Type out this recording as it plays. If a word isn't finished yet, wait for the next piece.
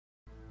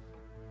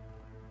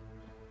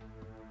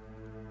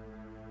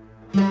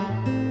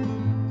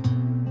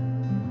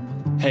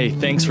Hey,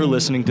 thanks for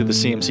listening to the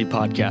CMC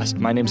podcast.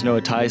 My name's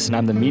Noah Tice, and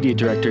I'm the media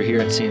director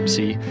here at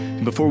CMC.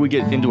 And before we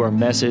get into our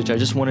message, I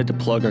just wanted to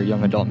plug our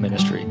young adult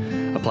ministry,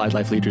 Applied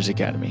Life Leaders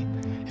Academy.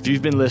 If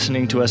you've been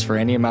listening to us for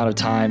any amount of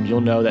time,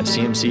 you'll know that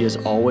CMC is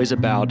always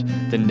about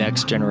the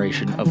next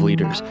generation of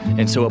leaders.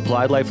 And so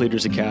Applied Life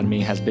Leaders Academy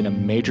has been a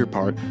major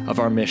part of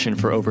our mission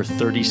for over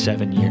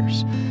 37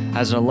 years.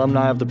 As an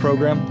alumni of the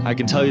program, I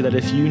can tell you that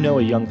if you know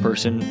a young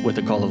person with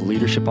a call of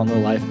leadership on their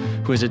life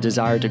who has a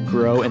desire to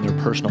grow in their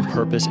personal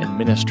purpose and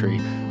ministry,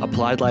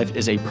 Applied Life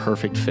is a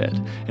perfect fit.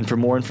 And for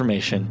more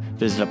information,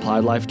 visit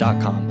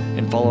appliedlife.com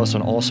and follow us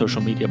on all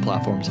social media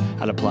platforms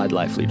at Applied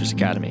Life Leaders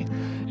Academy.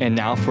 And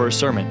now for a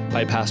sermon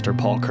by Pastor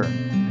Paul Kern.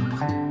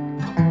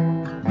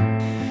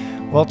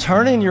 Well,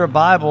 turn in your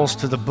Bibles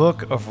to the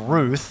book of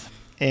Ruth,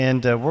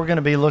 and we're going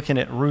to be looking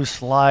at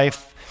Ruth's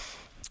life.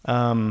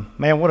 Man,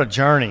 what a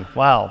journey.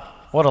 Wow,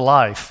 what a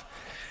life.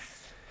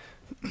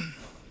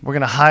 We're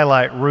going to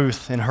highlight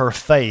Ruth and her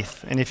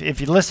faith. And if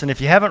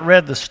you haven't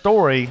read the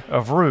story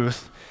of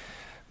Ruth,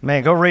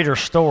 man, go read her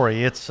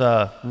story. It's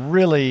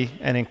really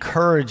an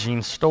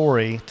encouraging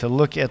story to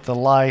look at the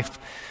life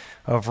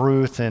of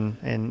Ruth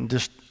and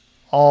just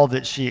all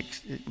that she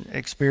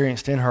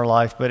experienced in her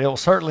life. But it will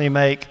certainly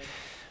make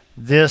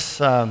this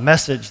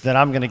message that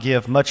I'm going to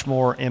give much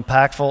more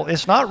impactful.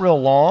 It's not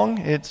real long.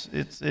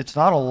 It's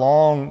not a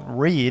long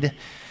read.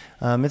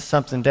 It's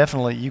something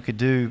definitely you could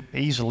do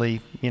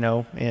easily,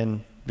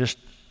 in just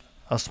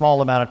a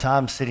small amount of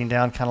time, sitting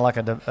down, kind of like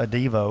a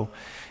Devo,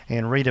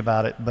 and read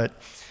about it. But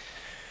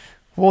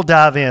we'll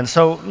dive in.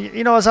 So,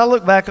 as I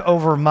look back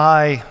over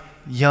my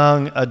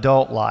young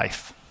adult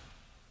life,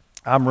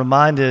 I'm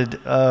reminded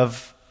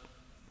of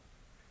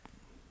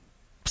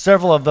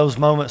several of those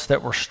moments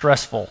that were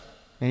stressful.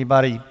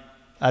 Anybody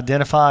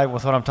identify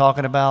with what I'm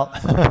talking about?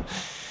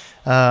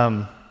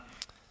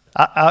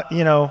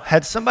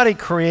 Had somebody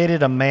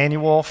created a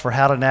manual for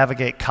how to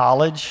navigate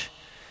college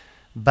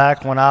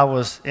back when I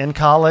was in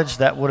college,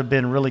 that would have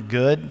been really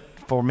good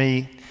for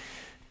me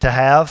to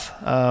have.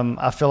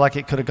 I feel like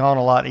it could have gone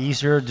a lot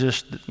easier,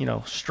 just,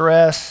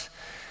 stress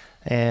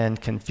and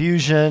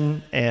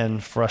confusion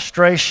and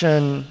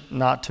frustration,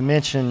 not to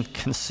mention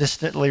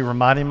consistently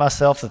reminding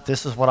myself that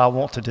this is what I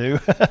want to do,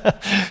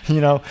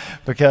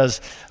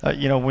 because,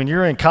 when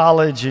you're in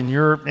college and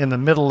you're in the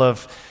middle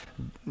of,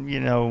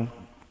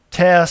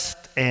 test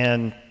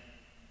and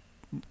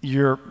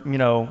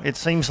it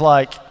seems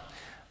like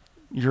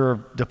your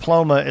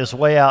diploma is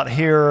way out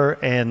here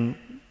and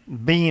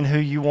being who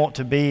you want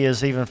to be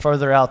is even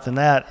further out than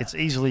that, it's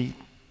easy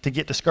to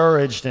get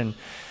discouraged and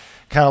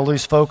kind of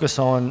lose focus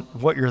on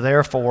what you're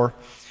there for.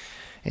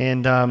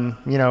 And,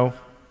 a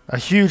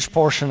huge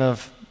portion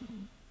of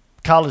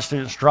college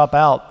students drop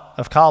out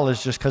of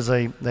college just because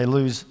they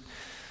lose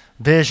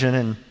vision.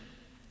 And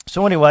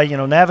so anyway,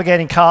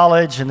 navigating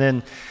college and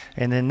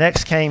then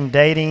next came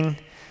dating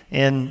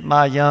in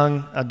my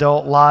young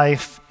adult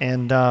life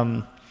and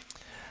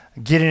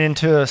getting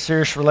into a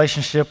serious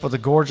relationship with a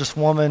gorgeous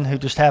woman who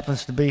just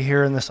happens to be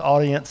here in this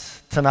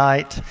audience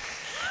tonight.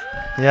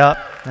 Yeah,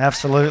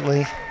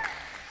 absolutely.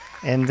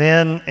 And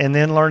then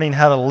learning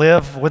how to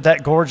live with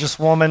that gorgeous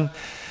woman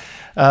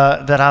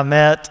that I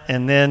met,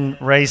 and then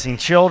raising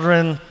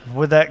children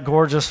with that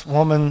gorgeous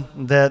woman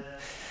that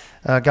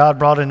God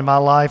brought into my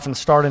life, and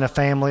starting a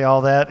family,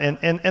 all that.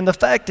 And the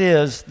fact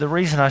is, the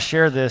reason I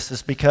share this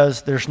is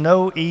because there's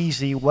no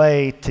easy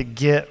way to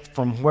get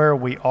from where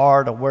we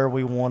are to where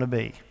we want to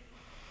be.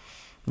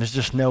 There's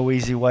just no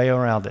easy way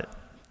around it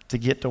to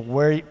get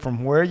to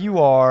from where you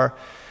are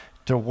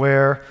to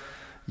where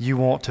you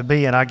want to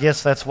be. And I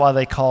guess that's why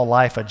they call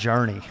life a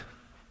journey.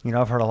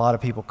 I've heard a lot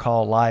of people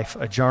call life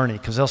a journey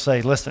because they'll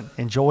say, listen,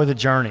 enjoy the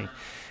journey.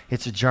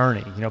 It's a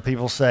journey.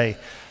 People say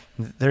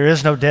there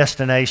is no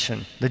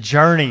destination. The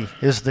journey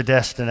is the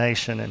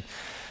destination. And,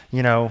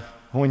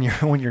 when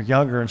you're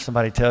younger and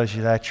somebody tells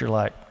you that, you're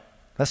like,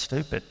 that's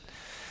stupid.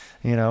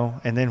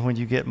 And then when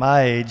you get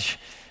my age,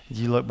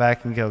 you look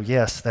back and go,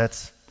 yes,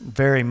 that's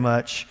very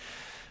much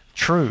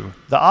true.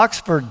 The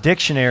Oxford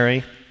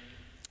Dictionary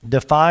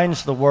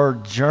defines the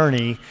word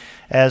journey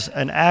as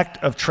an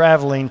act of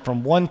traveling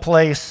from one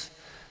place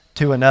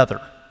to another.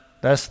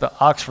 That's the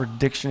Oxford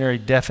Dictionary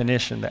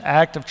definition, the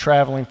act of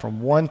traveling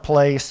from one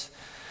place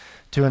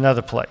to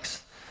another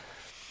place.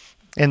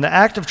 And the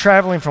act of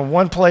traveling from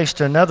one place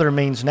to another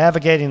means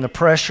navigating the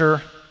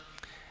pressure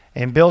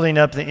and building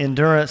up the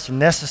endurance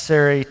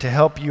necessary to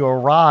help you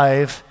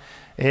arrive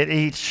at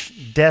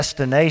each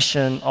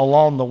destination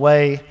along the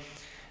way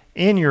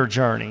in your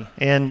journey.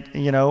 And,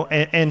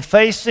 and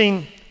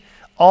facing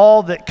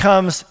all that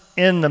comes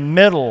in the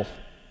middle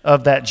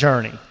of that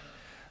journey,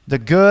 the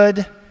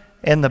good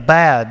and the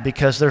bad,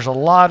 because there's a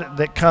lot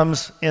that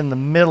comes in the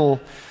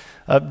middle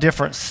of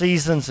different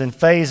seasons and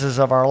phases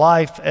of our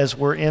life as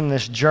we're in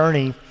this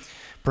journey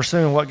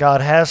pursuing what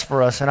God has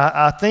for us. And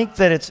I think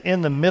that it's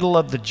in the middle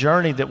of the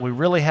journey that we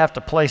really have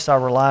to place our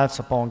reliance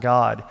upon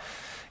God,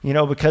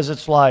 because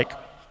it's like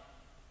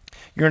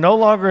you're no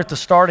longer at the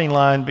starting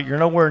line, but you're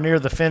nowhere near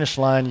the finish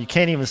line. You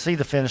can't even see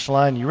the finish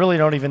line. You really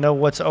don't even know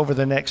what's over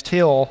the next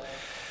hill.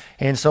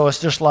 And so it's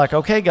just like,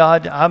 okay,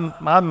 God,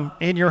 I'm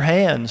in your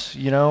hands.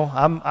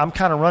 I'm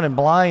kind of running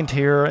blind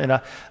here, and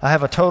I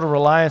have a total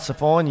reliance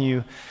upon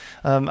you.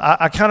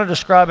 I kind of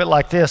describe it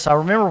like this. I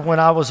remember when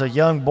I was a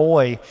young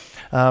boy,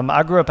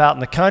 I grew up out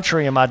in the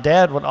country, and my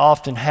dad would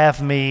often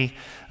have me,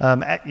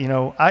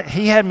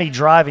 he had me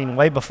driving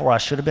way before I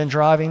should have been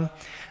driving.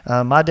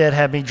 My dad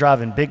had me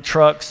driving big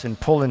trucks and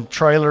pulling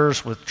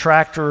trailers with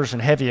tractors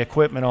and heavy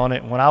equipment on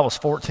it when I was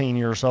 14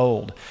 years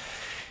old.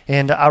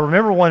 And I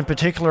remember one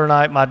particular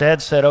night, my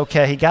dad said,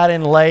 okay, he got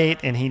in late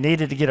and he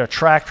needed to get a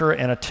tractor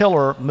and a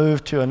tiller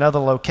moved to another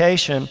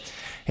location.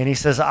 And he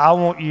says, I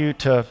want you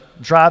to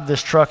drive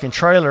this truck and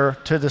trailer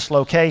to this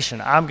location.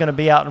 I'm going to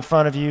be out in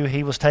front of you.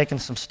 He was taking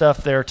some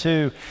stuff there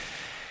too.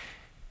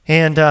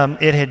 And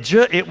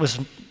it was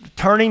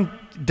turning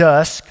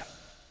dusk.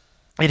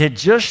 It had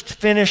just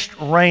finished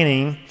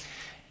raining,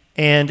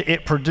 and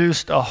it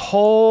produced a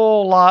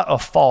whole lot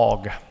of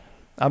fog.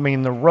 I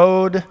mean, the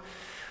road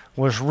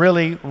was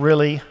really,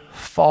 really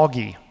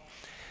foggy.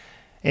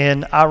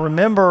 And I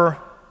remember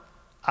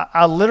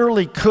I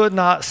literally could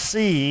not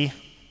see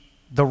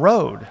the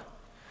road.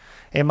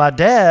 And my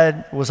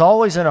dad was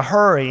always in a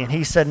hurry, and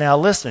he said, now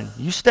listen,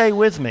 you stay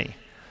with me.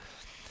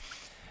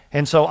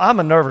 And so I'm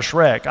a nervous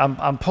wreck.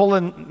 I'm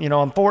pulling,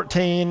 I'm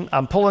 14,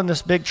 I'm pulling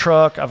this big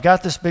truck, I've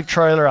got this big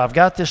trailer, I've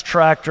got this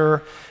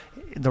tractor,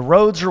 the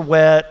roads are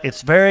wet,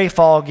 it's very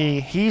foggy,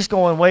 he's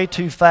going way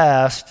too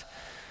fast.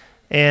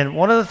 And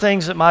one of the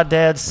things that my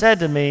dad said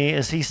to me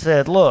is he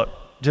said, look,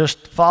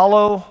 just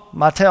follow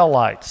my tail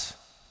lights.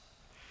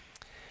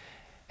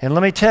 And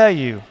let me tell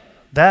you,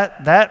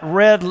 that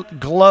red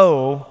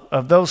glow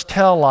of those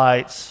tail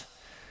lights,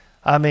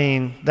 I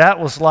mean, that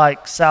was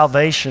like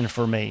salvation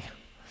for me.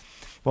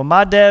 When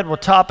my dad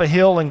would top a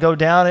hill and go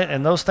down it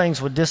and those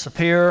things would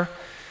disappear,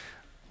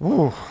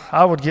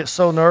 I would get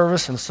so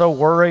nervous and so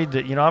worried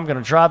that, I'm going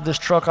to drive this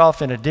truck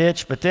off in a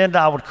ditch. But then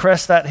I would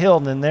crest that hill,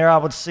 and then there I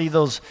would see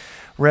those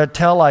red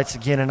taillights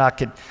again, and I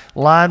could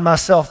line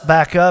myself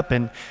back up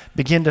and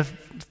begin to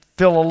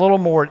feel a little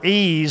more at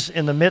ease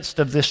in the midst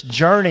of this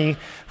journey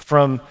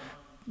from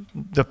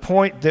the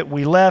point that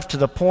we left to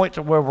the point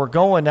to where we're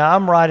going. Now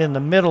I'm right in the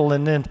middle,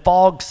 and then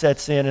fog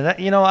sets in.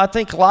 And I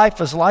think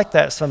life is like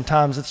that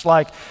sometimes. It's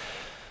like,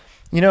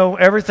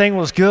 everything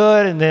was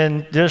good, and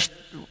then just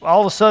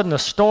all of a sudden a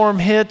storm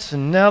hits,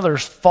 and now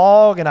there's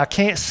fog, and I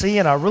can't see,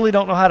 and I really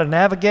don't know how to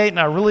navigate, and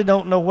I really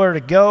don't know where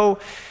to go.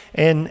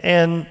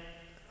 And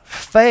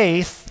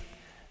faith,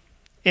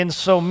 in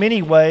so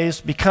many ways,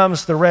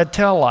 becomes the red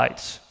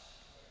taillights.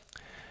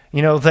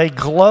 They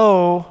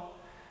glow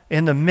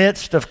in the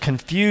midst of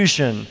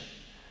confusion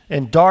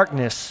and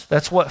darkness.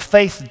 That's what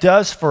faith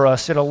does for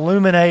us. It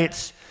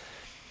illuminates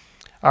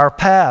our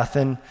path.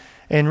 And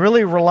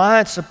really,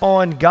 reliance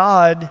upon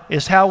God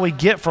is how we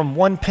get from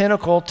one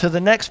pinnacle to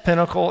the next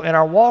pinnacle in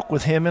our walk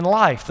with Him in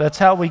life. That's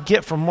how we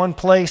get from one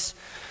place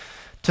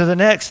to the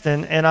next.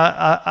 And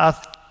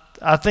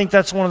I think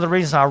that's one of the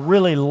reasons I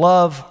really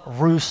love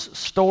Ruth's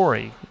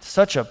story. It's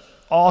such an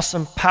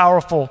awesome,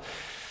 powerful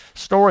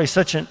story,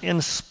 such an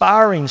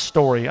inspiring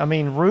story. I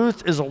mean,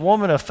 Ruth is a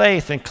woman of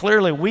faith, and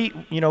clearly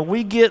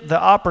we get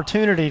the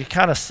opportunity to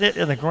kind of sit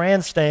in the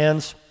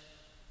grandstands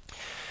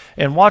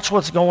and watch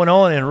what's going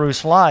on in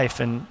Ruth's life.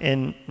 And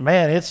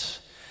man,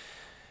 it's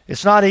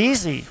not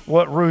easy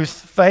what Ruth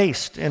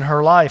faced in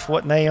her life,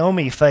 what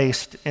Naomi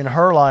faced in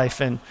her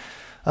life. And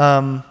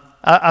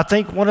I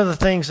think one of the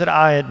things that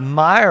I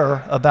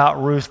admire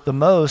about Ruth the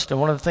most,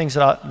 and one of the things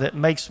that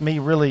makes me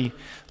really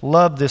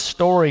love this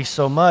story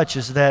so much,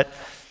 is that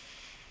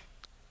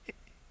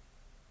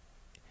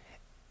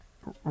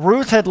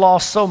Ruth had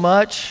lost so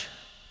much,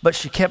 but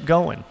she kept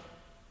going.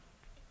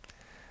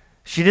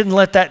 She didn't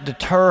let that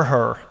deter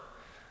her.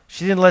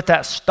 She didn't let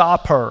that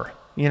stop her.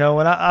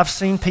 And I've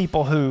seen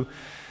people who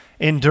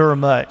endure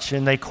much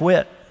and they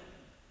quit.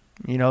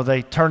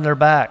 They turn their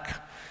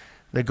back.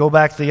 They go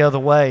back the other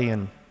way.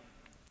 And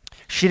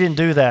she didn't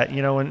do that,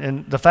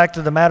 and the fact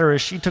of the matter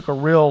is she took a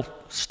real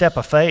step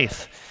of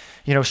faith.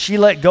 She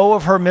let go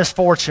of her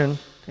misfortune,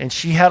 and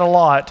she had a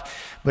lot,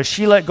 but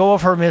she let go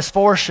of her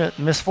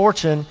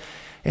misfortune,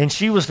 and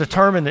she was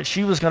determined that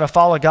she was going to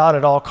follow God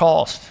at all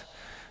costs.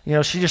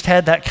 She just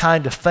had that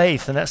kind of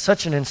faith, and that's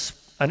such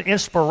an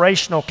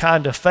inspirational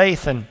kind of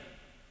faith. And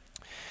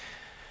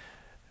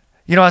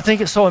I think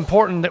it's so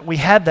important that we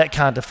have that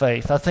kind of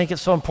faith. I think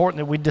it's so important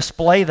that we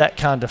display that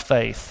kind of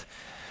faith.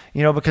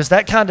 Because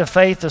that kind of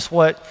faith is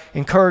what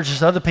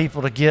encourages other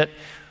people to get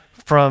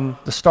from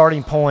the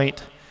starting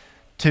point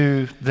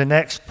to the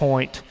next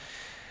point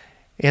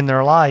in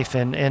their life.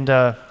 And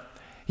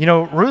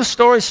Ruth's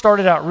story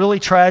started out really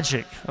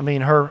tragic. I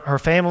mean, her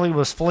family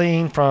was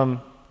fleeing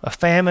from a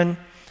famine.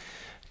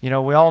 We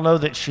all know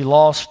that she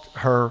lost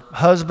her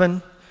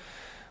husband.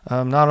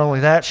 Not only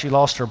that, she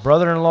lost her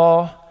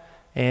brother-in-law,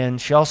 and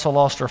she also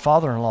lost her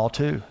father-in-law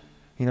too.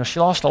 She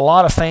lost a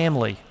lot of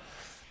family,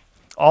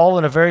 all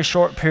in a very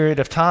short period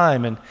of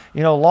time. And,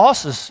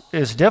 loss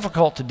is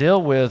difficult to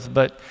deal with,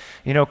 but,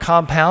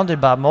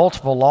 compounded by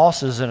multiple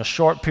losses in a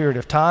short period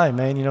of time,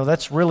 man,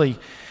 that's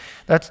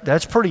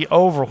That's pretty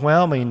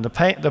overwhelming. The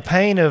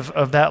pain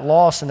of that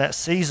loss in that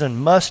season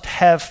must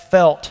have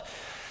felt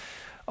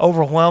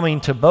overwhelming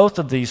to both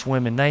of these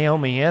women,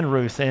 Naomi and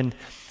Ruth. And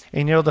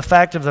the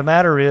fact of the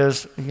matter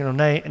is,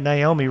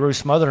 Naomi,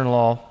 Ruth's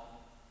mother-in-law,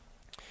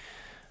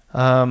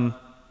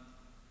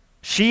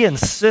 she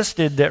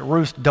insisted that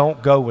Ruth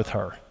don't go with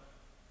her,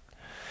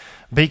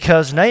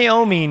 because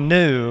Naomi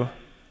knew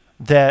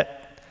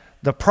that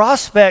the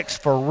prospects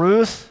for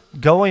Ruth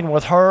going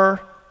with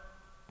her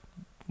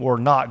were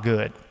not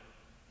good.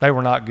 They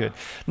were not good.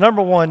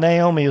 Number one,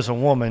 Naomi is a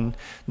woman.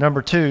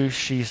 Number two,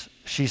 she's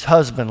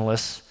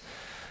husbandless.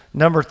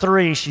 Number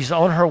three, she's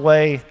on her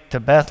way to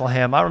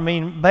Bethlehem. I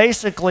mean,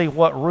 basically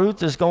what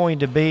Ruth is going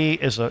to be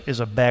is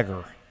a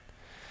beggar.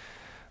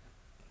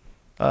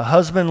 A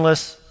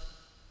husbandless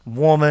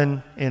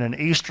woman in an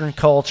Eastern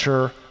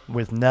culture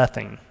with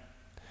nothing.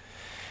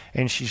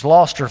 And she's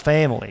lost her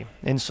family.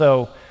 And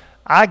so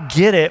I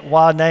get it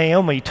why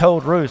Naomi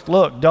told Ruth,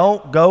 look,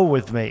 don't go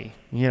with me.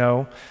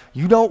 You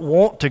don't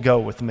want to go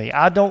with me.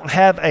 I don't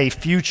have a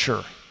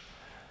future.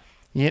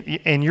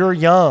 And you're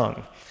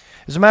young.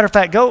 As a matter of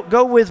fact,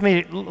 go with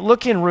me,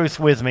 look in Ruth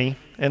with me,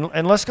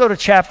 and let's go to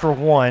chapter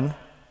 1.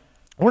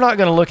 We're not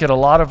going to look at a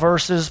lot of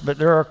verses, but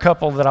there are a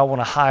couple that I want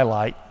to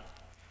highlight.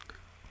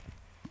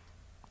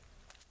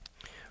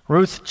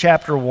 Ruth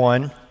chapter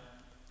 1.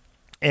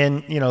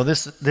 And,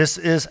 this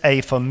is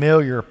a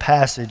familiar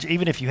passage.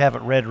 Even if you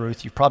haven't read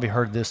Ruth, you've probably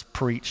heard this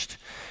preached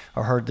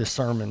or heard this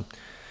sermon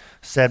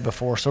said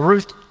before. So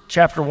Ruth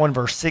chapter 1,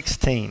 verse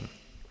 16.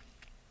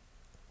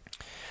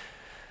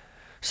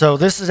 So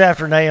this is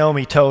after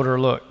Naomi told her,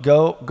 look,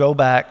 go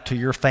back to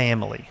your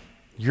family.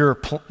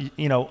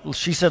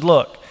 She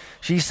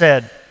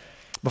said,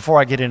 before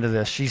I get into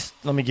this,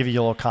 let me give you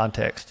a little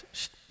context.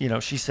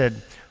 She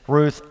said,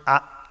 Ruth,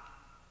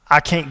 I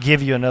can't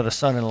give you another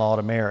son-in-law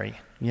to marry.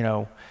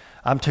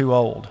 I'm too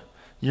old.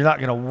 You're not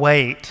going to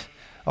wait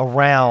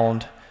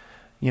around,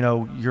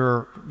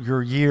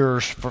 your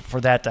years for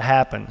that to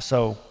happen.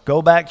 So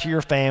go back to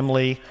your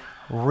family,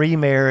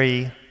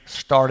 remarry,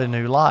 start a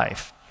new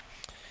life.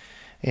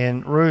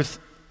 And Ruth,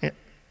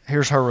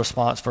 here's her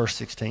response, verse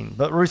 16.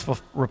 But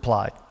Ruth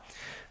replied,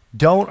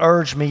 don't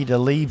urge me to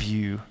leave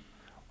you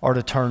or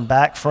to turn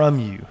back from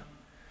you.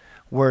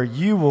 Where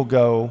you will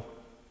go,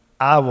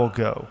 I will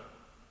go.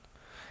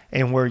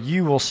 And where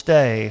you will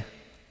stay,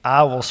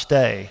 I will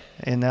stay.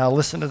 And now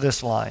listen to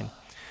this line.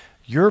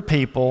 Your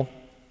people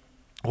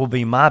will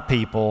be my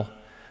people,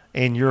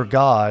 and your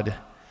God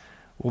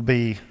will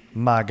be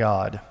my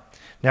God.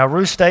 Now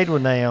Ruth stayed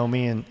with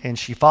Naomi, and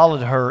she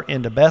followed her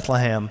into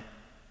Bethlehem.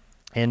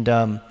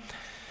 And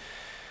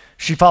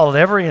she followed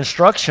every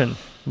instruction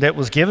that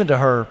was given to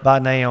her by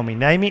Naomi.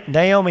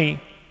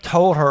 Naomi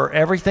told her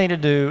everything to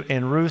do,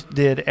 and Ruth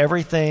did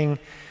everything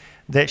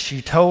that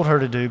she told her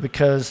to do,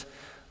 because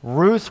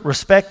Ruth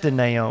respected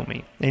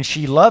Naomi, and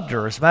she loved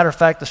her. As a matter of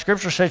fact, the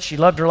scripture said she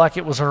loved her like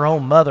it was her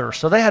own mother.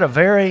 So they had a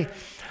very,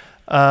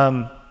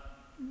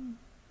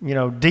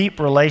 deep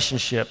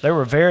relationship. They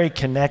were very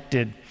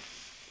connected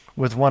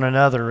with one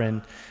another,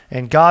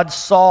 and God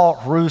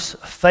saw Ruth's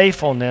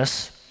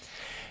faithfulness,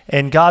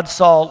 and God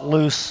saw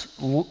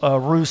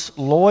Ruth's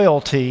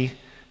loyalty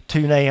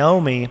to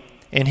Naomi,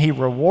 and He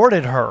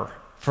rewarded her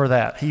for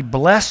that. He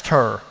blessed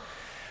her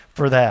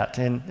for that.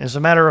 And as a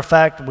matter of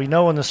fact, we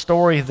know in the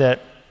story that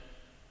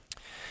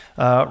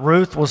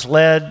Ruth was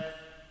led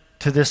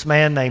to this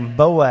man named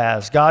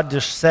Boaz. God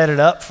just set it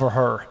up for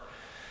her.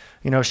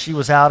 She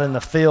was out in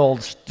the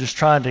fields just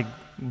trying to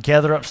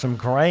gather up some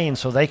grain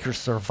so they could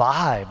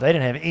survive. They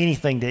didn't have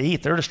anything to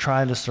eat. They're just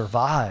trying to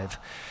survive.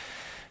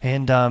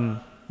 And,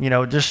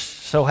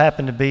 just so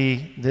happened to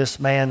be this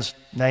man's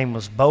name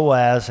was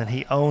Boaz, and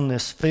he owned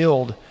this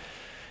field.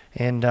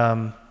 And,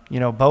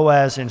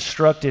 Boaz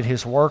instructed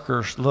his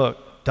workers,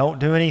 look, don't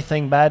do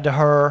anything bad to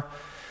her.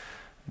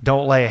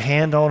 Don't lay a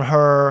hand on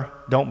her.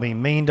 Don't be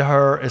mean to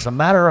her. As a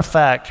matter of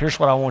fact, here's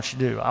what I want you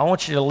to do. I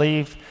want you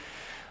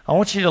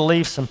to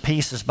leave some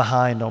pieces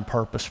behind on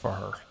purpose for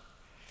her.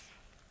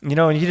 And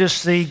you just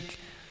see,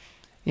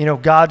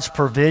 God's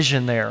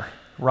provision there,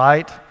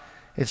 right?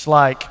 It's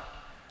like,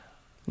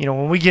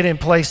 when we get in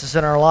places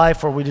in our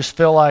life where we just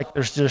feel like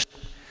there's just,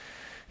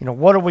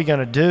 what are we going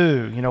to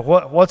do?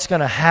 What's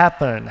going to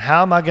happen?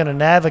 How am I going to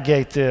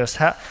navigate this?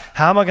 How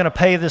am I going to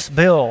pay this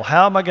bill?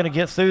 How am I going to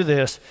get through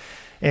this?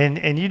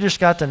 And you just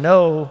got to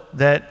know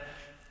that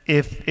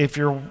if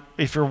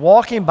you're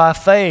walking by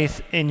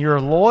faith and you're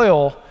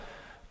loyal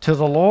to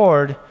the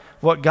Lord,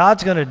 what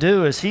God's going to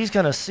do is He's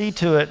going to see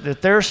to it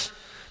that there's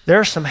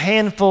some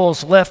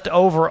handfuls left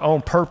over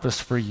on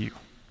purpose for you,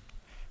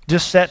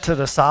 just set to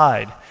the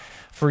side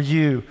for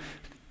you,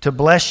 to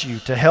bless you,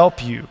 to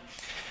help you.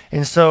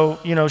 And so,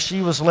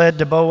 she was led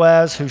to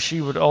Boaz, who she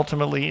would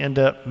ultimately end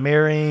up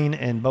marrying,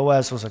 and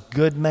Boaz was a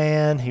good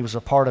man. He was a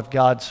part of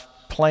God's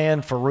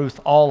plan for Ruth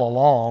all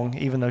along,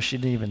 even though she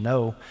didn't even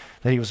know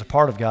that he was a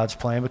part of God's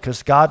plan,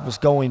 because God was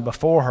going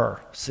before her,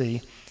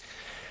 see?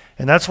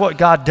 And that's what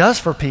God does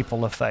for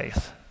people of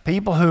faith.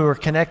 People who are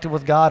connected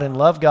with God and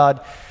love God,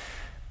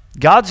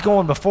 God's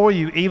going before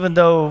you even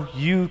though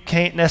you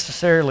can't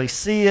necessarily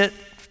see it,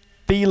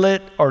 feel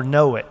it, or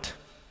know it.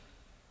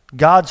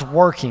 God's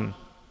working.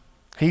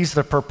 He's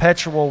the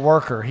perpetual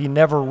worker. He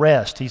never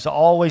rests. He's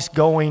always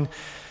going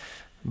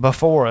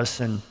before us.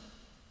 And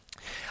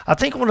I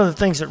think one of the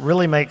things that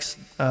really makes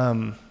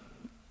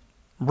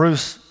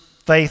Ruth's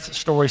faith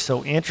story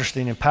so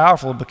interesting and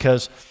powerful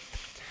because,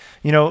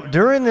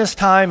 during this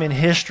time in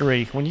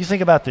history, when you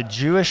think about the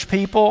Jewish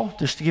people,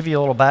 just to give you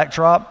a little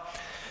backdrop,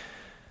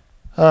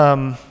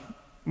 that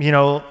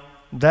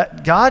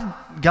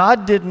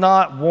God did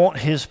not want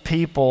his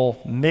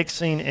people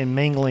mixing and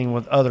mingling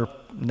with other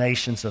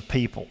nations of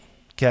people,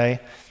 okay?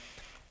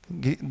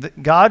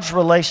 God's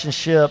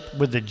relationship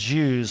with the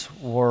Jews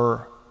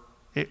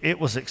it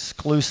was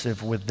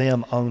exclusive with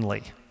them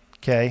only,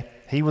 okay?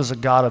 He was a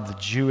God of the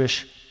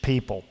Jewish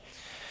people.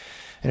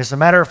 And as a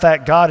matter of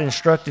fact, God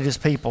instructed his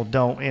people,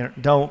 don't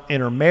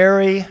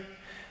intermarry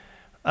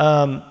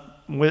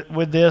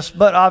with this.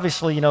 But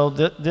obviously,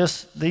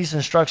 these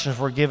instructions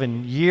were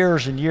given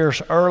years and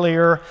years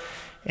earlier,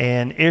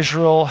 and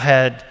Israel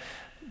had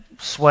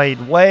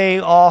swayed way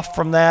off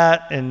from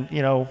that.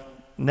 And,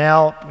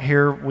 now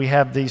here we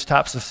have these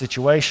types of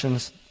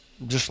situations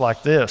just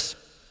like this.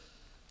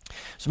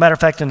 As a matter of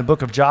fact, in the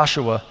book of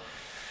Joshua,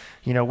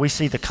 we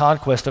see the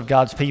conquest of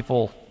God's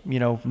people.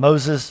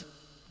 Moses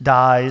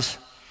dies,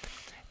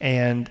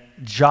 and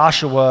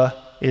Joshua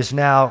is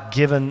now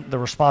given the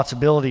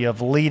responsibility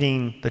of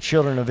leading the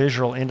children of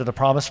Israel into the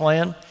promised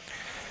land.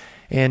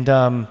 And,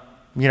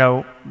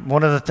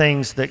 one of the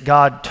things that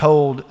God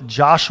told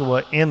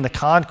Joshua in the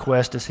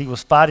conquest as he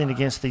was fighting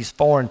against these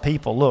foreign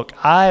people, look,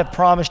 I have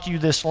promised you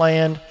this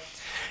land,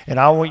 and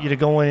I want you to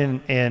go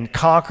in and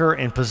conquer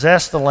and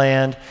possess the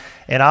land,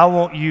 and I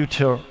want you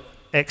to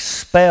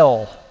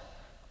expel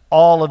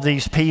all of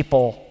these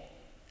people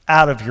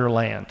out of your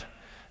land.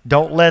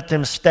 Don't let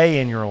them stay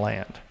in your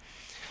land.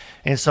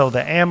 And so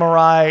the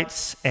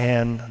Amorites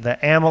and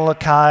the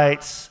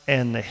Amalekites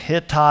and the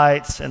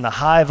Hittites and the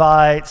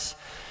Hivites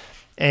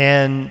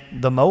and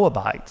the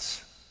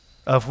Moabites,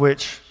 of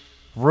which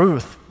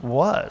Ruth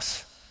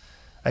was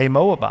a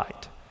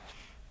Moabite.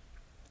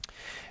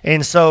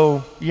 And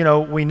so,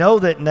 we know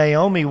that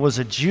Naomi was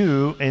a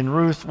Jew and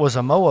Ruth was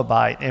a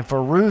Moabite. And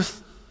for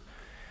Ruth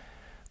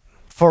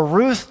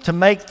to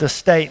make the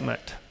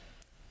statement,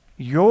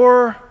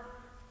 your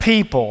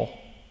people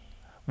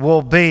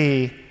will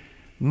be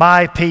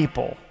my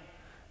people,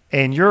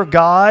 and your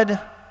God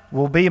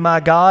will be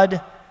my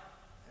God,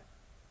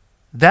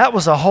 that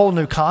was a whole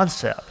new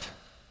concept,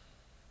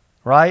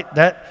 right?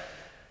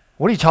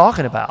 What are you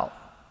talking about?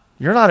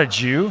 You're not a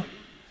Jew.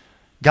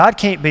 God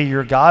can't be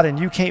your God, and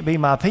you can't be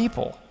my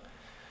people.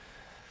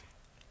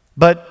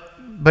 But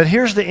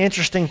here's the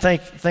interesting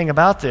thing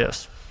about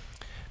this.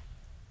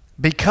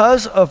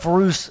 Because of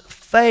Ruth's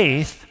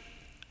faith,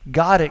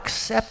 God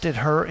accepted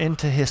her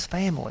into his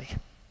family.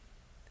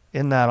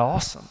 Isn't that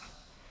awesome?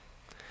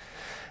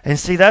 And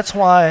see, that's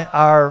why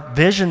our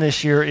vision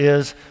this year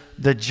is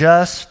the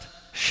just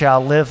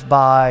shall live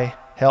by,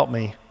 help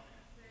me,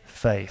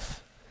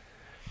 faith.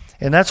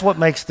 And that's what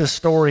makes this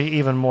story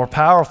even more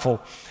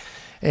powerful.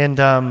 And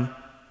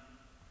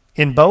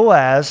in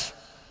Boaz,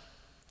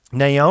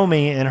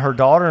 Naomi and her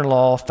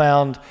daughter-in-law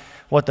found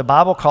what the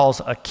Bible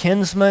calls a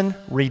kinsman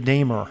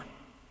redeemer.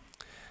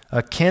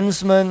 A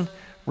kinsman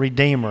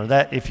redeemer.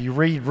 That, if you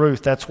read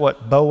Ruth, that's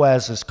what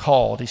Boaz is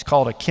called. He's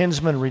called a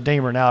kinsman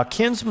redeemer. Now, a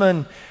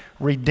kinsman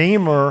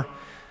redeemer,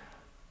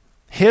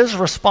 his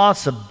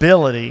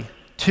responsibility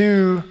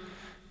to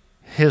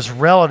his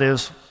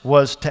relatives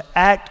was to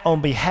act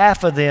on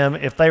behalf of them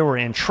if they were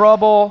in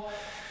trouble,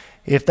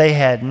 if they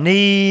had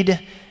need,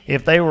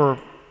 if they were,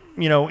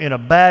 in a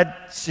bad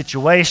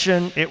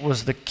situation. It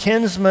was the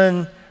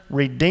kinsman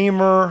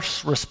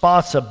redeemer's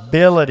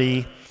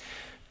responsibility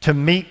to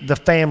meet the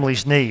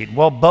family's need.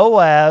 Well,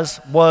 Boaz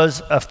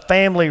was a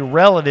family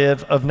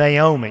relative of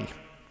Naomi,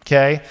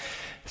 okay?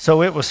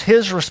 So it was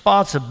his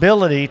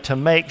responsibility to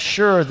make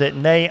sure that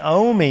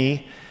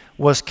Naomi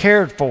was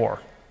cared for.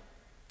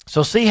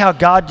 So see how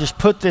God just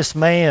put this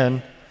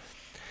man,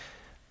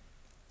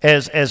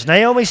 as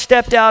Naomi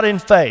stepped out in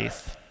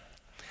faith,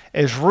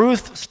 as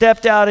Ruth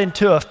stepped out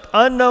into an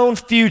unknown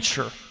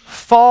future,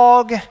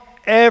 fog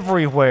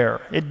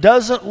everywhere. It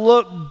doesn't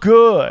look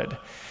good.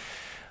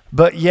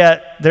 But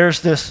yet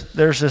there's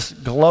this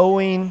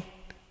glowing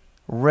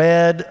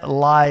red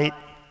light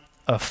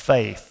of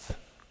faith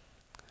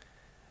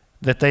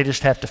that they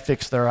just have to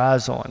fix their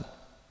eyes on.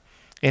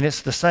 And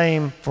it's the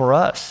same for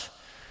us.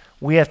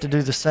 We have to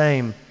do the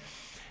same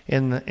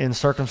in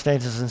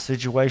circumstances and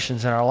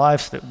situations in our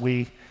lives that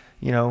we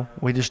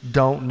just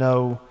don't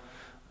know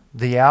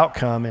the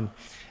outcome.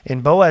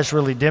 And Boaz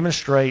really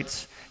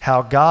demonstrates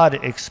how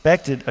God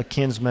expected a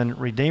kinsman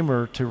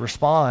redeemer to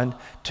respond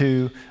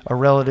to a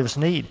relative's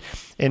need.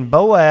 And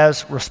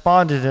Boaz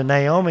responded to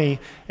Naomi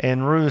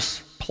and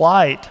Ruth's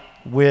plight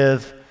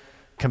with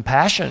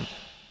compassion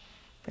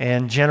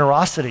and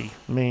generosity.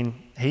 I mean,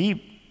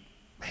 he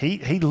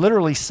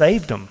literally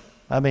saved them.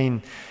 I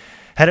mean,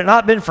 had it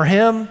not been for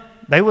him,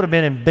 they would have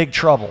been in big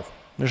trouble.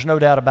 There's no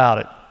doubt about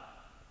it.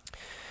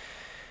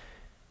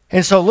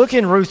 And so look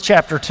in Ruth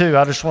chapter 2.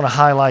 I just want to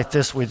highlight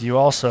this with you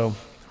also.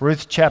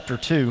 Ruth chapter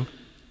 2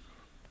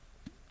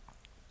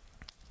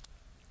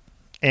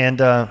 and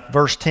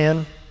verse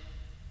 10.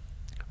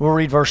 We'll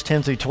read verse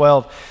 10 through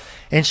 12.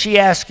 And she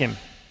asked him,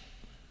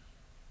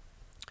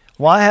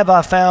 "Why have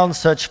I found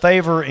such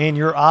favor in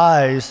your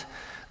eyes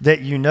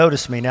that you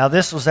notice me?" Now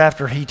this was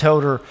after he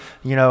told her,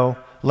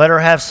 let her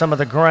have some of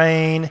the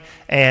grain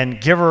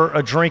and give her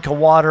a drink of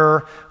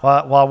water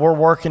while we're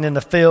working in the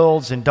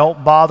fields, and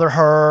don't bother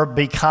her,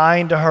 be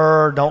kind to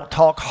her, don't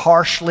talk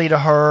harshly to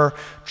her,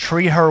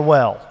 treat her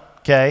well,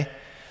 okay?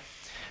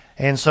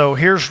 And so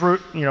here's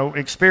Ruth,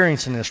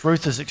 experiencing this.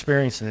 Ruth is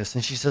experiencing this.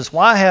 And she says,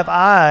 "Why have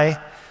I,"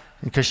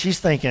 because she's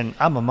thinking,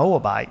 I'm a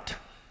Moabite,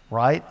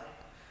 right?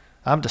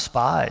 I'm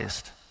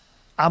despised.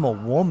 I'm a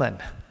woman.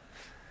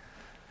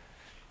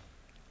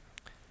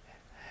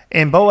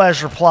 And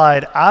Boaz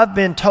replied, "I've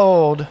been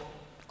told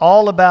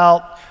all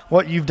about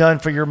what you've done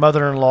for your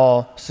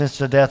mother-in-law since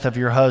the death of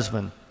your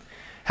husband,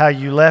 how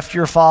you left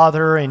your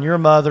father and your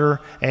mother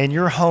and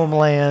your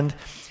homeland,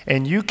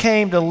 and you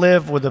came to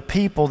live with a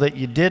people that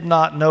you did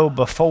not know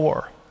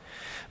before.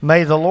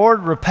 May the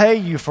Lord repay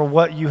you for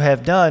what you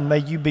have done. May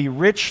you be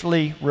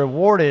richly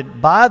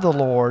rewarded by the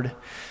Lord,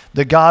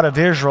 the God of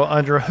Israel,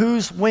 under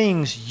whose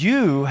wings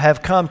you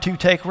have come to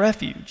take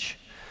refuge."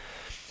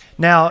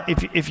 Now,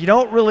 if you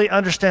don't really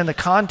understand the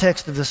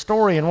context of the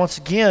story, and once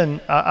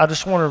again, I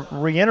just want to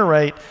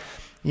reiterate,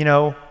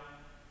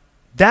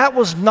 that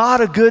was not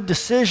a good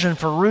decision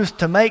for Ruth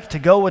to make, to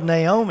go with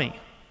Naomi.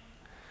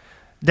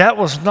 That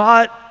was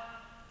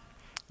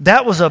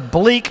a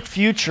bleak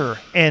future,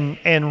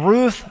 and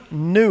Ruth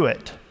knew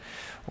it.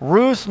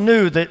 Ruth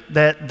knew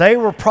that they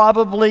were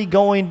probably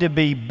going to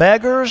be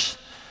beggars,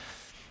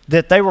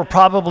 that they were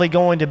probably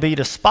going to be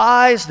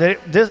despised, it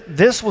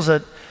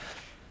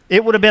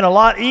would have been a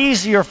lot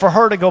easier for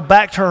her to go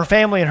back to her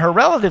family and her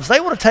relatives. They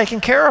would have taken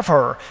care of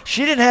her.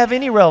 She didn't have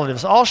any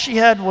relatives. All she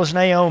had was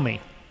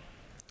Naomi.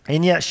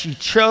 And yet she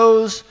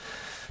chose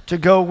to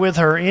go with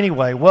her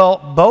anyway. Well,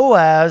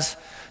 Boaz,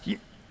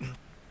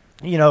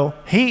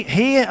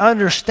 he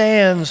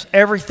understands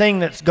everything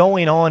that's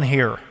going on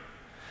here.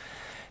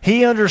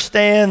 He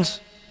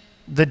understands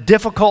the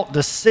difficult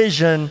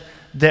decision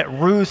that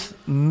Ruth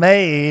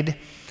made,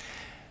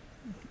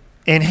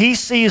 and he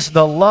sees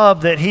the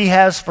love that she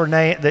has for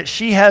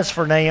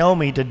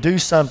Naomi to do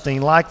something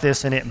like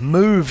this, and it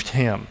moved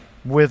him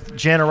with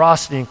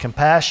generosity and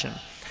compassion.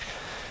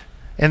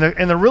 And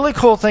the really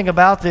cool thing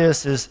about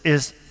this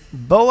is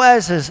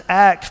Boaz's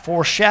act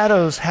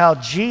foreshadows how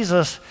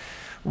Jesus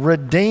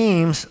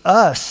redeems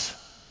us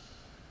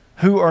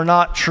who are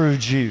not true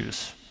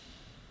Jews.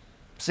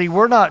 See,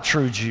 we're not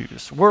true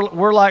Jews.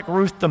 We're like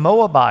Ruth the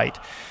Moabite,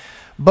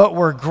 but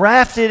we're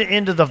grafted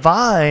into the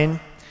vine,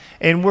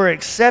 and we're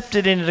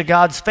accepted into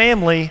God's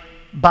family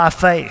by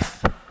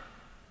faith.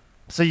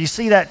 So you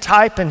see that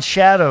type and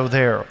shadow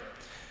there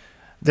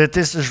that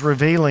this is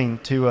revealing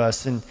to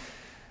us. And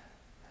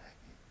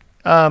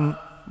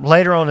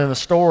later on in the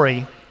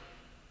story,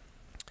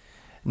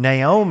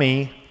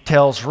 Naomi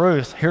tells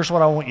Ruth, "Here's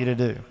what I want you to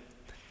do.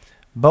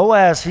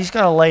 Boaz, he's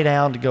going to lay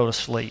down to go to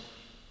sleep.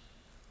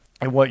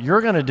 And what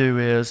you're going to do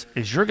is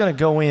you're going to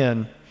go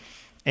in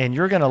and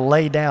you're going to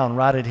lay down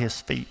right at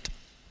his feet."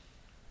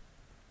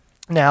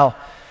 Now,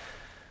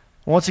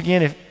 once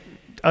again, if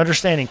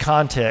understanding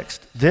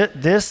context,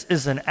 this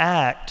is an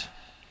act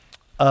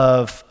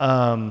of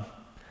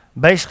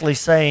basically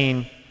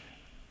saying,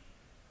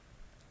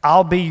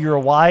 "I'll be your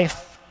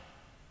wife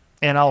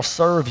and I'll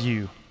serve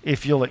you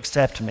if you'll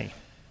accept me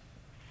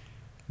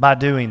by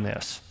doing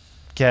this,"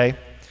 okay?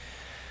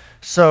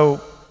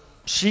 So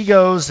she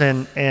goes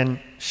and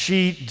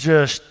she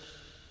just,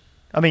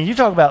 you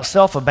talk about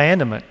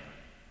self-abandonment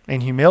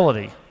and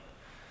humility.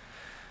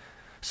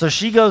 So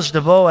she goes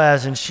to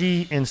Boaz, and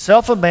she, in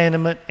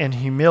self-abandonment and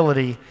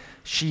humility,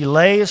 she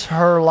lays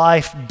her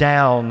life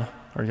down,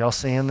 are y'all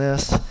seeing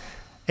this?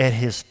 At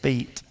his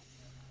feet.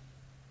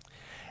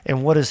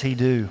 And what does he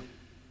do?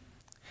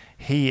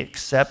 He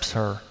accepts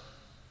her.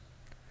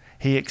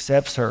 He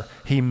accepts her.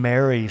 He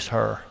marries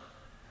her.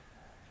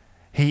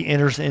 He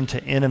enters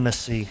into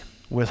intimacy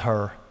with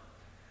her,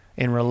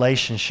 in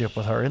relationship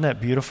with her. Isn't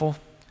that beautiful?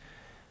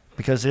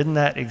 Because isn't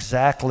that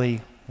exactly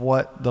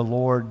what the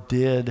Lord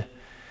did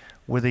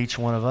with each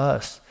one of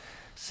us?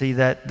 See,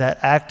 that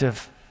act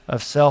of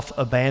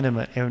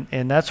self-abandonment,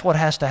 and that's what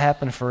has to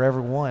happen for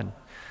everyone.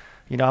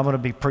 I'm going to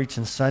be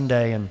preaching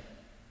Sunday, and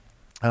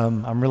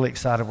I'm really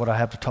excited what I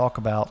have to talk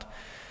about.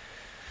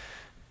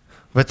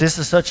 But this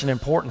is such an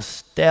important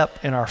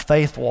step in our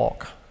faith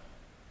walk.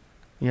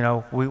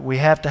 We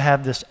have to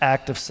have this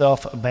act of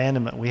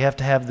self-abandonment. We have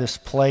to have this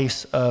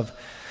place of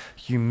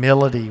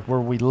humility where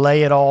we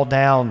lay it all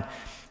down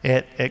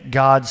at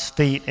God's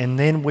feet, and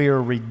then we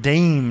are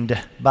redeemed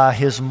by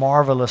his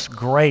marvelous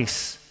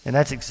grace. And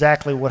that's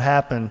exactly what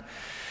happened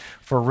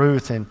for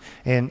Ruth.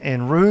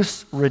 And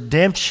Ruth's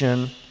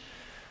redemption,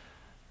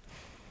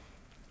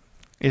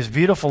 as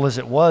beautiful as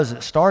it was,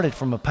 it started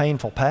from a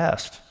painful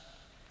past.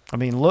 I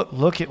mean,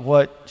 look at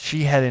what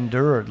she had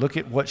endured. Look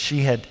at what she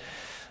had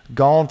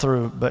gone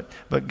through.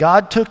 But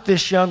God took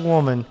this young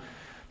woman,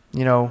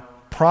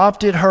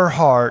 prompted her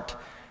heart,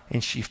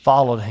 and she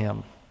followed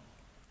him.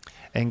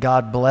 And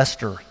God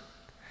blessed her,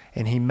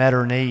 and he met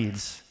her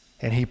needs,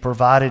 and he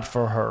provided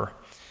for her.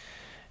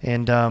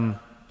 And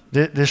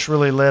this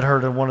really led her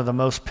to one of the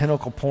most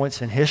pinnacle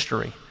points in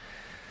history,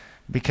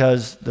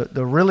 because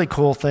the really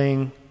cool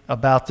thing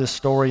about this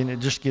story, and it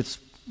just gets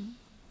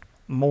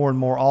more and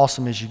more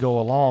awesome as you go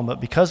along,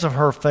 but because of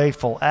her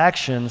faithful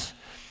actions,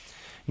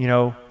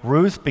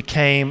 Ruth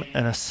became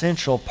an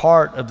essential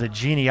part of the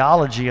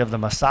genealogy of the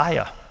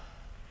Messiah.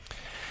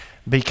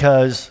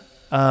 Because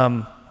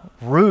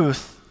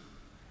Ruth,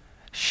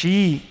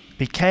 she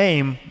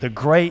became the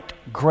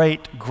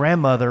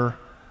great-great-grandmother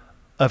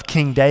of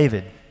King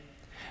David,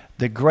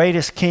 the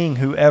greatest king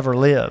who ever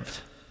lived.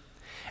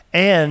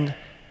 And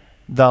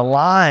the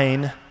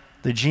line,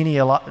 the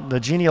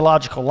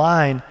genealogical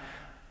line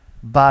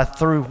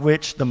through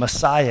which the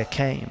Messiah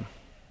came.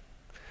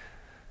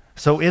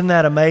 So isn't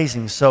that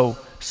amazing? So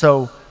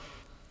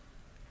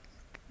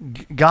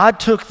God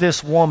took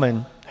this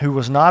woman who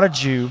was not a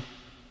Jew.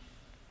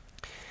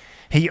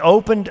 He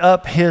opened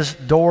up his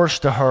doors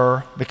to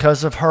her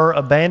because of her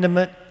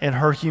abandonment and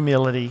her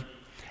humility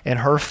and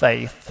her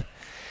faith.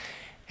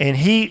 And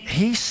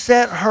he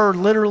set her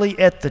literally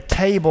at the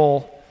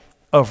table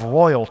of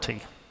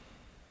royalty.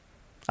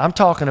 I'm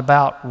talking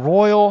about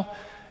royal,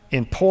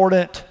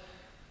 important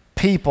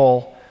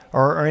people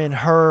are in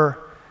her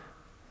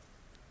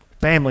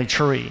family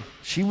tree.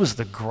 She was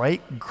the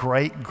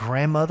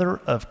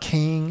great-great-grandmother of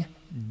King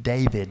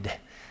David,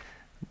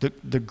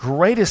 the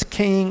greatest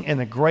king and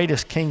the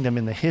greatest kingdom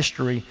in the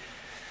history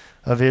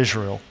of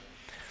Israel.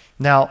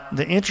 Now,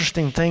 the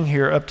interesting thing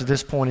here, up to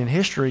this point in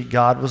history,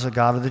 God was a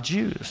God of the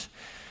Jews.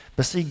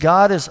 But see,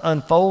 God is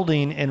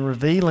unfolding and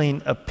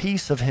revealing a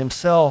piece of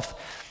himself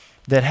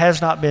that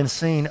has not been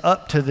seen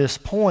up to this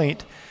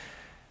point.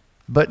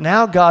 But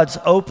now God's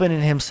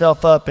opening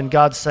himself up, and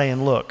God's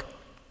saying, look,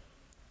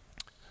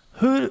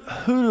 who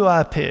do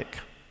I pick?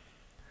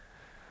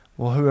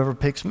 Well, whoever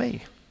picks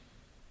me.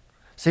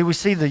 See, we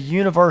see the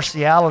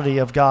universality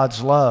of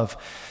God's love.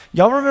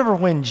 Y'all remember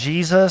when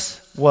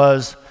Jesus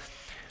was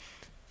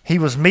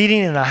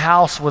meeting in a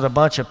house with a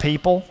bunch of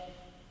people,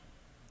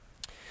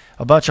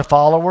 a bunch of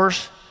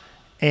followers,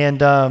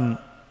 and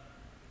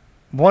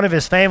one of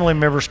his family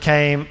members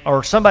came,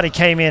 or somebody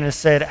came in and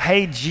said,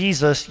 hey,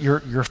 Jesus,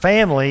 your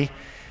family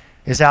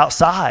is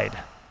outside.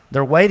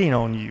 They're waiting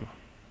on you.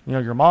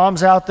 Your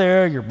mom's out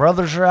there, your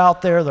brothers are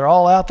out there, they're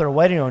all out there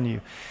waiting on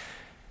you.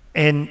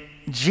 And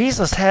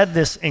Jesus had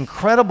this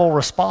incredible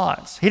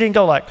response. He didn't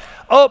go like,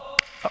 oh,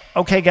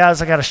 okay,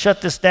 guys, I got to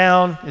shut this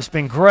down. It's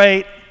been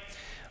great.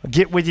 I'll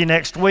get with you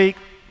next week.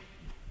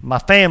 My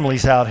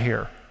family's out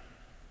here.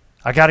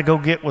 I got to go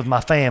get with my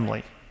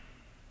family.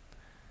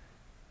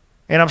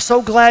 And I'm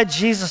so glad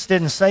Jesus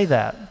didn't say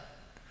that,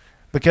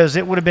 because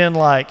it would have been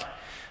like,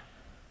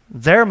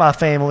 they're my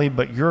family,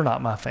 but you're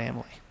not my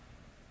family.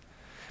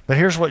 But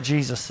here's what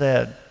Jesus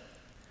said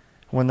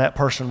when that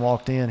person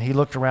walked in. He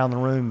looked around the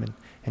room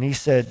and he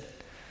said,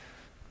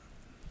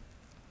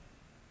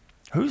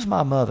 who's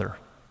my mother?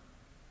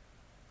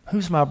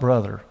 Who's my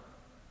brother?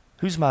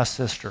 Who's my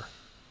sister?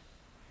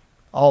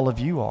 All of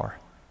you are.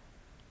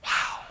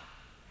 Wow.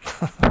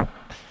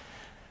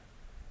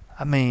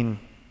 I mean,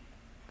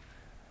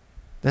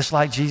 that's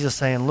like Jesus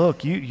saying,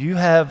 look, you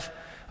have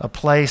a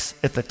place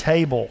at the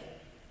table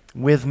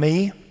with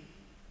me.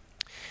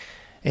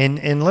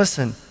 And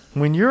listen,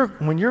 when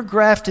you're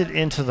grafted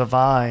into the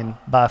vine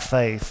by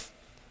faith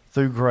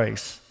through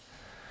grace,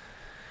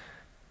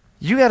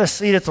 you got a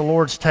seat at the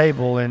Lord's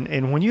table.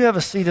 And when you have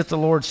a seat at the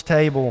Lord's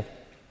table,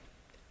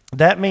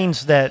 that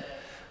means that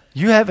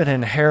you have an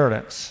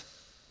inheritance.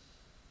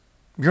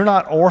 You're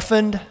not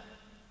orphaned.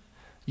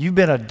 You've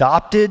been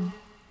adopted.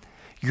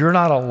 You're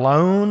not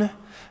alone.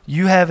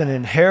 You have an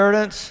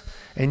inheritance,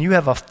 and you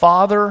have a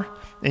father,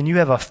 and you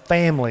have a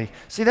family.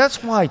 See,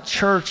 that's why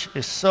church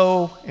is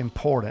so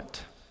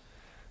important,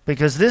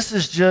 because this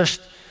is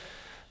just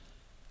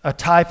a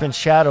type and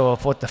shadow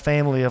of what the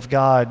family of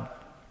God,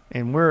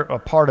 and we're a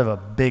part of a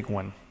big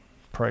one,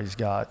 praise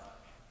God.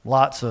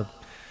 Lots of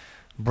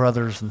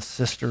brothers and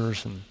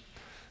sisters and,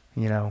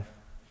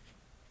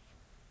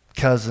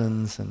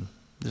 cousins, and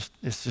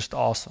it's just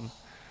awesome.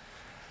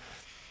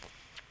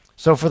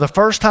 So for the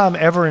first time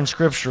ever in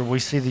Scripture, we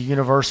see the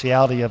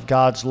universality of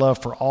God's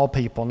love for all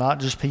people, not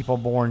just people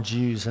born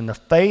Jews. And the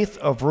faith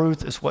of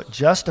Ruth is what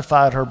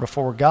justified her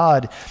before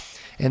God,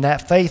 and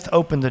that faith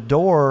opened the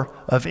door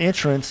of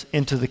entrance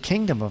into the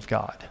kingdom of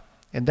God.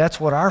 And that's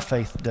what our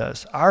faith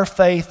does. Our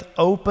faith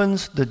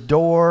opens the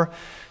door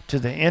to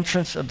the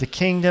entrance of the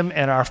kingdom,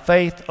 and our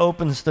faith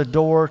opens the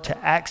door to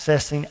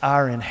accessing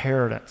our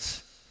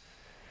inheritance.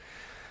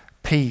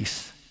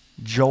 Peace,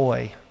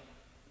 joy,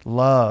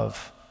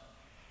 love,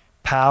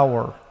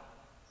 power,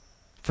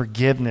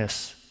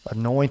 forgiveness,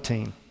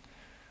 anointing,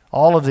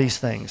 all of these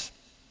things.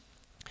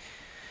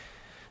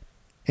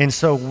 And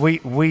so we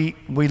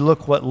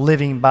look what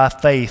living by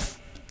faith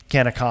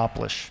can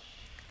accomplish.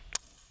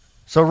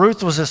 So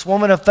Ruth was this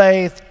woman of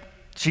faith.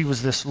 She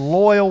was this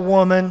loyal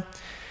woman.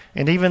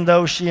 And even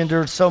though she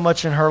endured so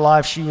much in her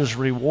life, she was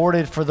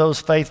rewarded for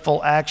those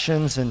faithful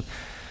actions. And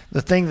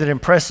the thing that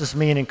impresses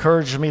me and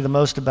encourages me the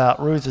most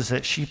about Ruth is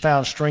that she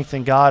found strength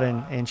in God,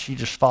 and she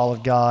just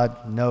followed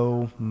God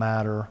no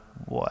matter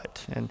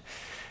what. And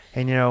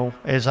you know,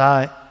 as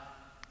I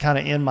kind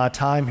of end my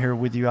time here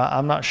with you,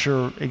 I'm not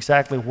sure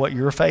exactly what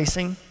you're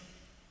facing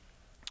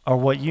or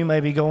what you may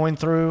be going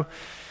through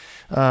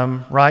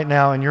right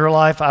now in your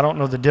life. I don't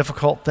know the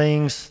difficult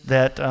things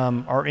that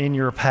are in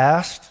your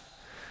past,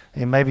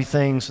 and maybe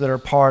things that are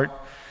part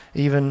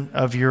even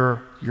of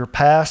your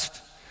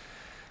past.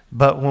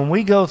 But when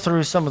we go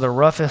through some of the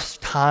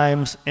roughest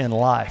times in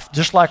life,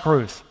 just like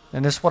Ruth,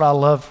 and this is what I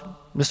love,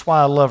 this is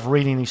why I love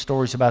reading these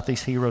stories about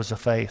these heroes of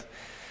faith.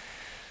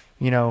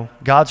 You know,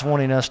 God's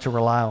wanting us to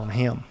rely on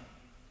Him.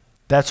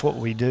 That's what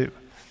we do.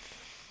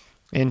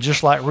 And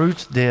just like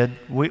Ruth did,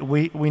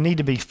 we need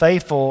to be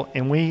faithful,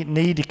 and we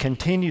need to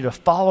continue to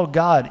follow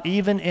God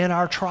even in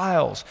our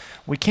trials.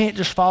 We can't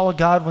just follow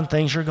God when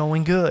things are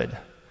going good.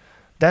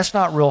 That's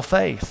not real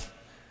faith.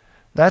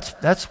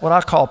 That's what I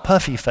call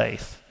puffy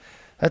faith.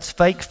 That's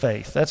fake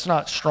faith. That's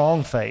not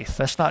strong faith.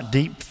 That's not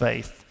deep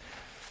faith.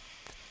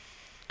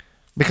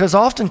 Because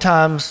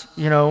oftentimes,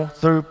 you know,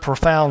 through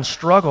profound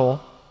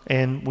struggle,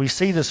 and we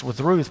see this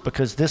with Ruth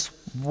because this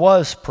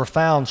was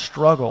profound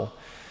struggle,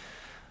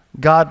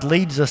 God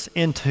leads us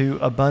into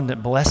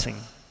abundant blessing.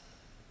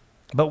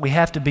 But we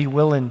have to be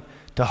willing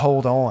to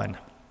hold on.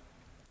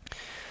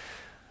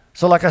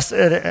 So like I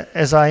said,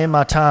 as I end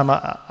my time,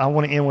 I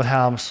want to end with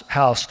how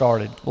I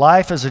started.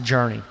 Life is a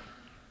journey.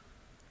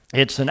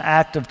 It's an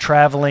act of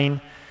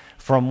traveling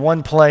from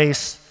one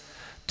place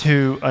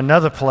to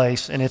another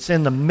place, and it's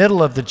in the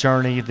middle of the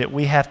journey that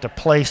we have to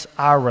place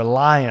our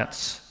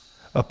reliance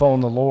upon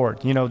the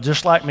Lord. You know,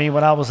 just like me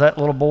when I was that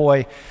little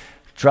boy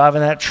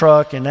driving that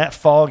truck in that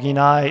foggy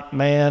night,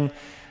 man,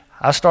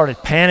 I started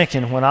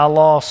panicking when I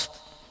lost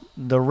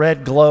the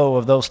red glow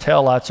of those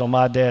taillights on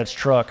my dad's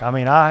truck. I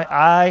mean,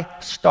 I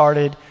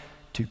started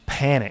to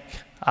panic.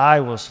 I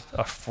was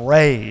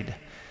afraid.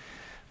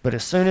 But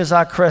as soon as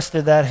I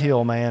crested that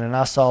hill, man, and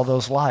I saw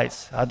those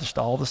lights, I just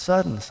all of a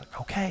sudden, it's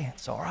like, okay,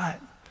 it's all right.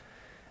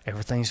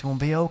 Everything's going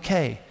to be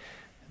okay.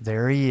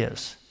 There he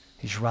is.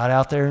 He's right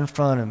out there in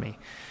front of me.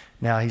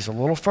 Now, he's a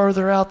little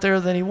further out there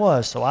than he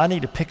was, so I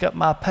need to pick up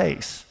my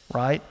pace,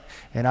 right?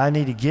 And I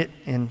need to get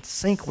in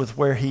sync with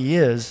where he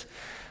is.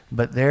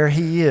 But there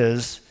he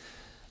is.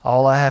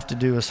 All I have to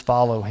do is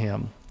follow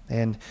him.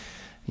 And,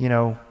 you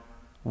know,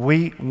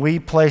 we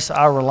place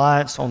our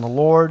reliance on the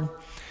Lord.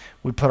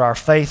 We put our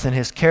faith in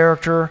his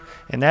character,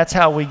 and that's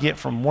how we get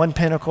from one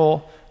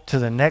pinnacle to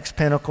the next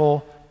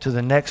pinnacle to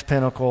the next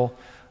pinnacle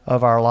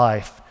of our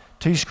life.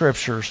 2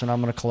 scriptures, and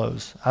I'm going to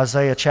close.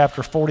 Isaiah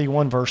chapter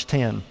 41, verse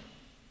 10.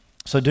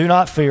 So do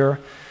not fear,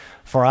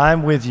 for I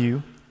am with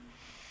you.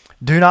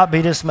 Do not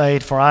be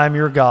dismayed, for I am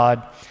your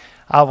God.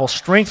 I will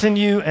strengthen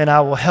you, and I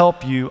will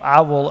help you.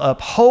 I will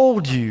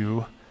uphold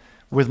you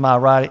with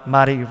my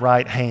mighty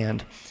right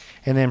hand.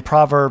 And then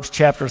Proverbs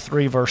chapter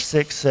 3, verse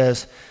 6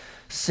 says,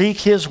 seek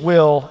his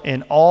will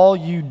in all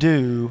you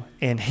do,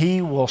 and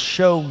he will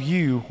show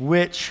you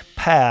which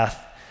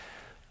path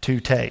to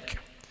take.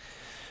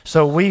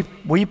 So we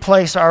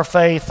place our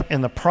faith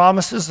in the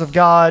promises of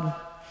God.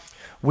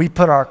 We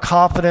put our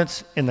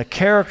confidence in the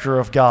character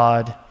of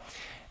God,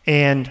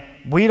 and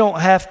we don't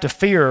have to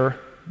fear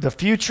the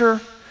future.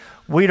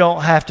 We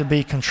don't have to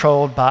be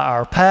controlled by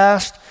our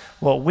past.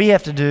 What we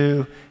have to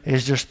do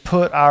is just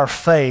put our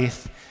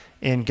faith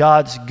in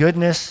God's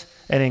goodness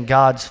and in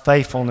God's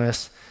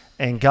faithfulness,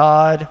 and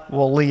God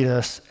will lead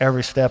us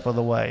every step of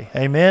the way.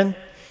 Amen?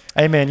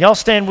 Amen. Y'all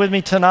stand with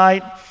me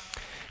tonight.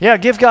 Yeah,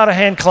 give God a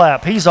hand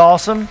clap. He's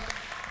awesome.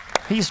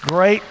 He's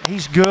great.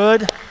 He's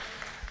good.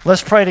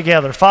 Let's pray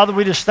together. Father,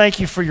 we just thank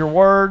you for your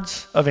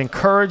words of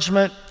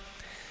encouragement.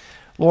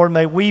 Lord,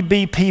 may we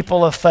be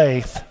people of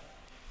faith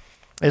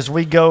as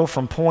we go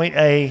from point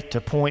A to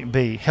point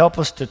B. Help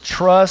us to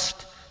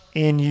trust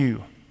in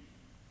you.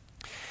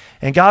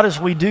 And God, as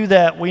we do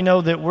that, we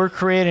know that we're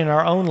creating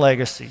our own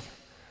legacy.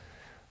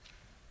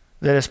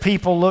 That as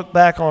people look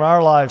back on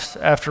our lives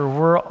after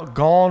we're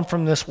gone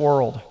from this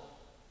world,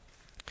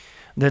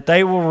 that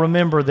they will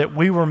remember that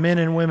we were men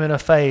and women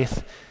of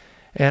faith,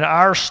 and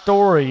our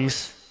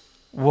stories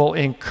will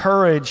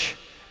encourage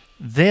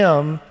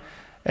them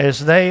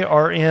as they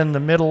are in the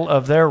middle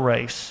of their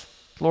race.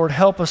 Lord,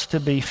 help us to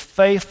be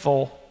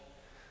faithful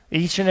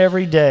each and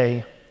every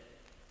day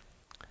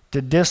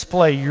to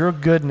display your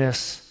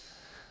goodness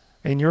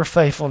and your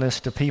faithfulness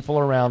to people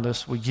around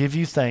us. We give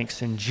you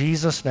thanks in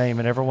Jesus' name.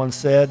 And everyone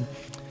said,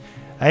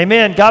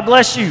 amen. God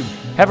bless you.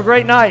 Have a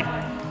great night.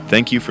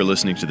 Thank you for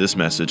listening to this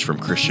message from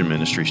Christian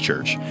Ministries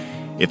Church.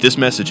 If this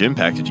message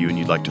impacted you and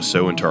you'd like to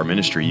sow into our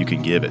ministry, you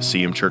can give at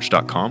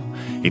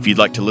cmchurch.com. If you'd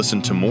like to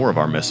listen to more of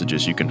our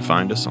messages, you can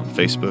find us on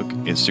Facebook,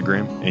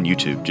 Instagram, and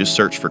YouTube. Just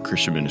search for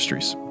Christian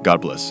Ministries. God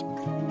bless.